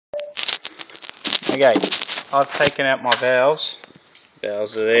Okay, I've taken out my valves.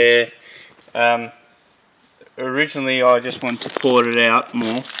 Valves are there. Originally I just wanted to pour it out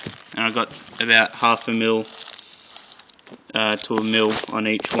more, and I got about half a mil to a mil on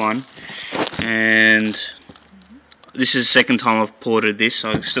each one, and this is the second time I've ported this,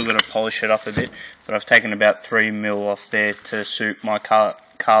 so I've still got to polish it up a bit, but I've taken about 3 mil off there to suit my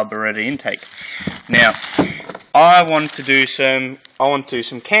carburetor intake. Now I want to do some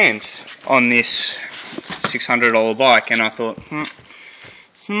cams on this $600 bike, and I thought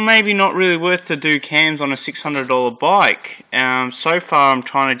it's maybe not really worth to do cams on a $600 bike. So far I'm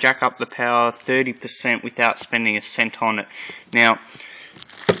trying to jack up the power 30% without spending a cent on it. Now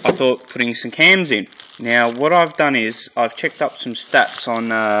I thought putting some cams in. Now what I've done is I've checked up some stats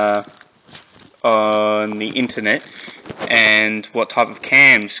on the internet and what type of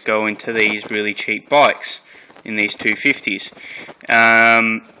cams go into these really cheap bikes, in these 250s.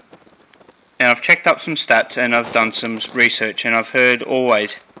 And I've checked up some stats and I've done some research, and I've heard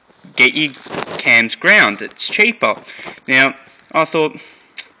always get your cams ground, it's cheaper. Now I thought,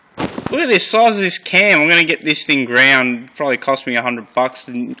 look at this size of this cam, I'm going to get this thing ground, probably cost me $100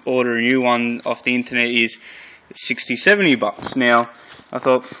 and order a new one off the internet is $60-70. Now I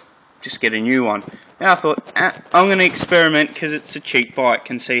thought, just get a new one. Now I thought, I'm going to experiment because it's a cheap bike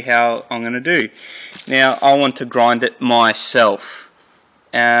and see how I'm going to do. Now I want to grind it myself.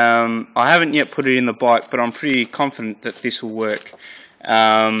 I haven't yet put it in the bike, but I'm pretty confident that this will work.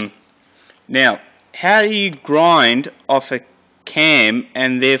 Now, how do you grind off a cam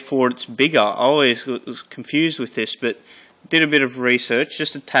and therefore it's bigger? I always was confused with this, but did a bit of research,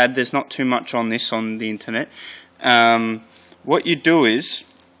 just a tad. There's not too much on this on the internet. What you do is,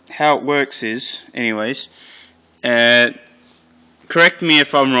 how it works is, anyways, correct me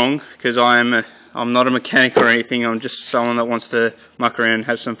if I'm wrong, because I'm not a mechanic or anything, I'm just someone that wants to muck around and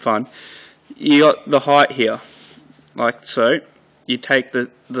have some fun. You got the height here, like so. You take the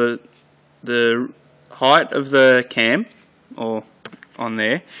height of the cam, or on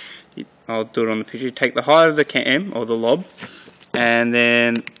there, I'll do it on the picture. You take the height of the cam, or the lob, and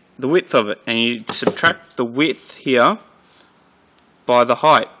then the width of it, and you subtract the width here by the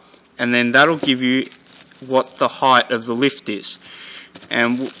height, and then that'll give you what the height of the lift is.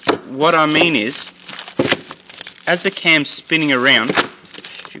 And what I mean is, as the cam's spinning around,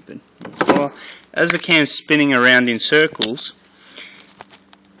 as the cam's spinning around in circles,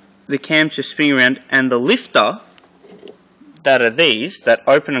 the cam's just spinning around, and the lifter, that are these, that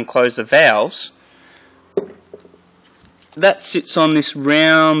open and close the valves, that sits on this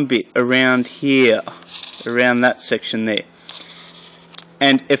round bit around here, around that section there.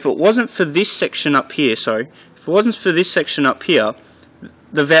 And if it wasn't for this section up here, if it wasn't for this section up here,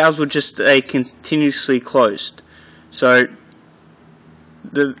 the valves would just stay continuously closed. So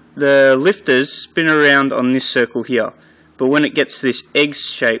the lifters spin around on this circle here, but when it gets to this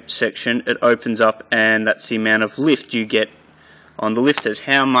egg-shaped section, it opens up, and that's the amount of lift you get on the lifters.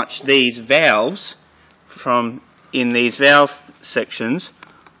 How much these valves from in these valve sections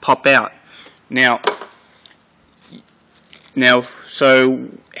pop out. Now, so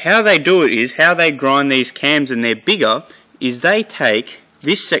how they do it is, how they grind these cams and they're bigger, is they take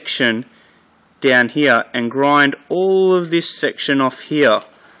this section down here and grind all of this section off here,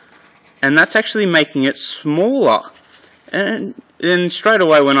 and that's actually making it smaller. And then straight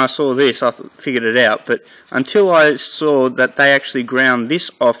away when I saw this, I figured it out, but until I saw that they actually ground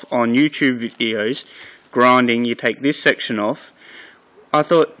this off on YouTube videos, grinding, you take this section off, I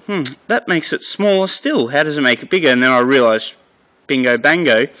thought, that makes it smaller still. How does it make it bigger? And then I realised, bingo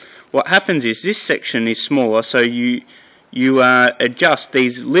bango, what happens is this section is smaller, so you adjust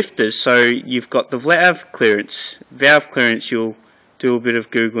these lifters so you've got the valve clearance. Valve clearance, you'll do a bit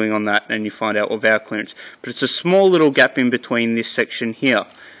of googling on that and you find out what valve clearance. But it's a small little gap in between this section here.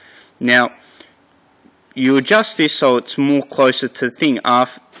 Now, you adjust this so it's more closer to the thing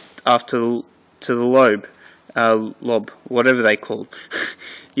after to the lob, whatever they call.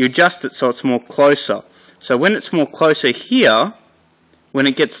 You adjust it so it's more closer. So when it's more closer here, when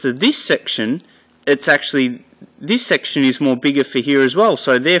it gets to this section, it's actually, this section is more bigger for here as well.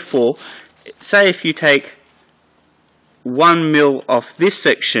 So therefore, say if you take 1 mil off this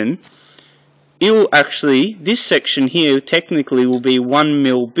section, it will actually, this section here technically will be 1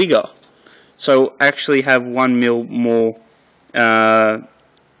 mil bigger. So actually have 1 mil more, the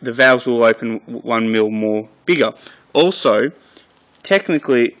valves will open 1 mil more bigger. Also,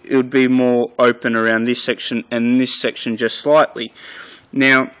 technically it would be more open around this section and this section just slightly.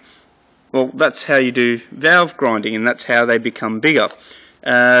 Now, well, that's how you do valve grinding, and that's how they become bigger.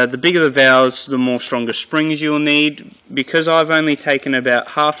 The bigger the valves, the more stronger springs you'll need. Because I've only taken about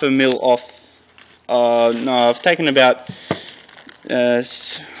half a mil off No, I've taken about,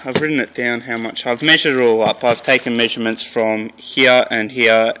 I've written it down how much. I've measured it all up. I've taken measurements from here and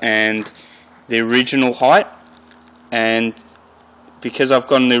the original height, and because I've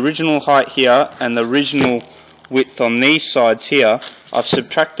gotten the original height here and the original width on these sides here, I've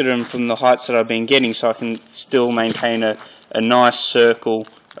subtracted them from the heights that I've been getting, so I can still maintain a nice circle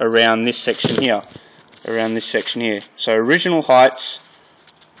around this section here. So original heights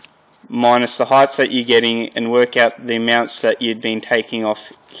minus the heights that you're getting, and work out the amounts that you'd been taking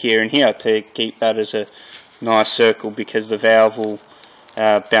off here and here to keep that as a nice circle, because the valve will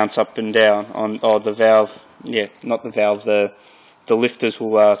bounce up and down on, or the valve, yeah, not the valve, the lifters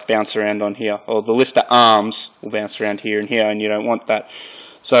will bounce around on here, or the lifter arms will bounce around here and here, and you don't want that.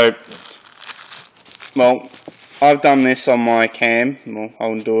 So, well, I've done this on my cam. Well, I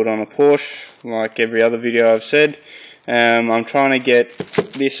wouldn't do it on a Porsche like every other video I've said. I'm trying to get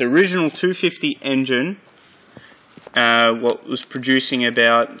this original 250 engine, what was producing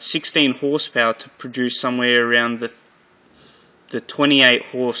about 16 horsepower, to produce somewhere around the 28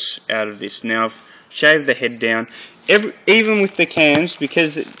 horse out of this. Now I've shaved the head down. Even with the cams,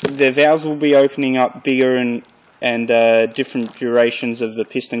 because the valves will be opening up bigger and different durations of the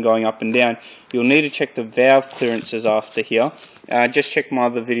piston going up and down, you'll need to check the valve clearances after here. Just check my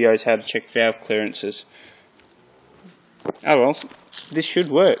other videos how to check valve clearances. Oh well, this should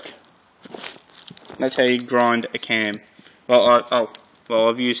work. That's how you grind a cam. Well,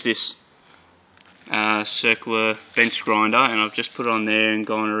 I've used this circular bench grinder, and I've just put it on there and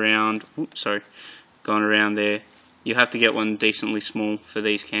gone around. Gone around there. You have to get one decently small for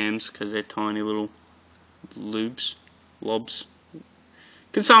these cams because they're tiny little lobs.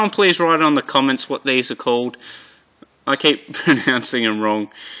 Can someone please write on the comments what these are called? I keep pronouncing them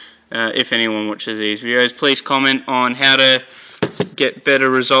wrong. If anyone watches these videos, please comment on how to get better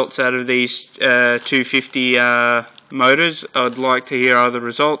results out of these 250 motors. I'd like to hear other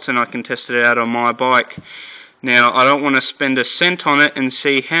results, and I can test it out on my bike. Now, I don't want to spend a cent on it and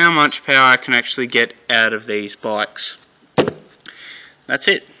see how much power I can actually get out of these bikes. That's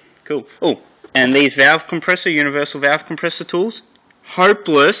it. Cool. Oh, and these valve compressor, universal valve compressor tools,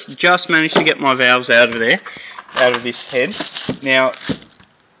 hopeless. Just managed to get my valves out of there, out of this head. Now,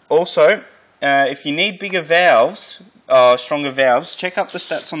 also, if you need bigger valves, stronger valves, check up the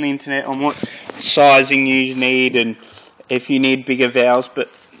stats on the internet on what sizing you need and if you need bigger valves. But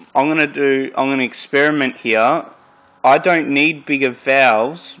I'm gonna experiment here. I don't need bigger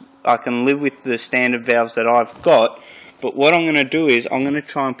valves. I can live with the standard valves that I've got. But what I'm gonna do is I'm gonna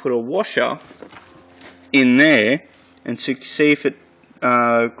try and put a washer in there and see if it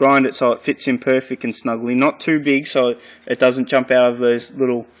grind it so it fits in perfect and snugly. Not too big so it doesn't jump out of those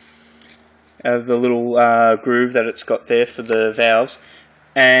little groove that it's got there for the valves,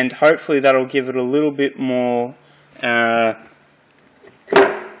 and hopefully that'll give it a little bit more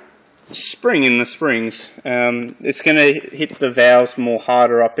spring in the springs. It's going to hit the valves more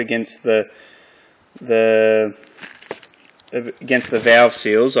harder up against the valve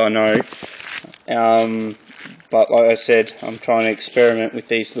seals, I know. But like I said, I'm trying to experiment with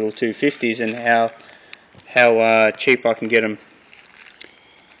these little 250s and how cheap I can get them.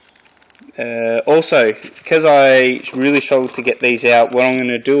 Also, because I really struggled to get these out, what I'm going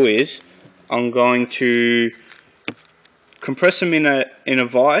to do is I'm going to compress them in a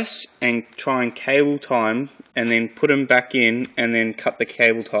vise and try and cable tie them, and then put them back in and then cut the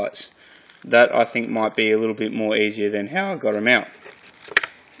cable ties. That I think might be a little bit more easier than how I got them out.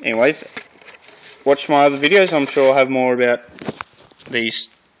 Anyways, watch my other videos. I'm sure I'll have more about these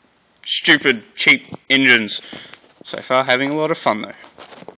stupid cheap engines. So far, having a lot of fun though.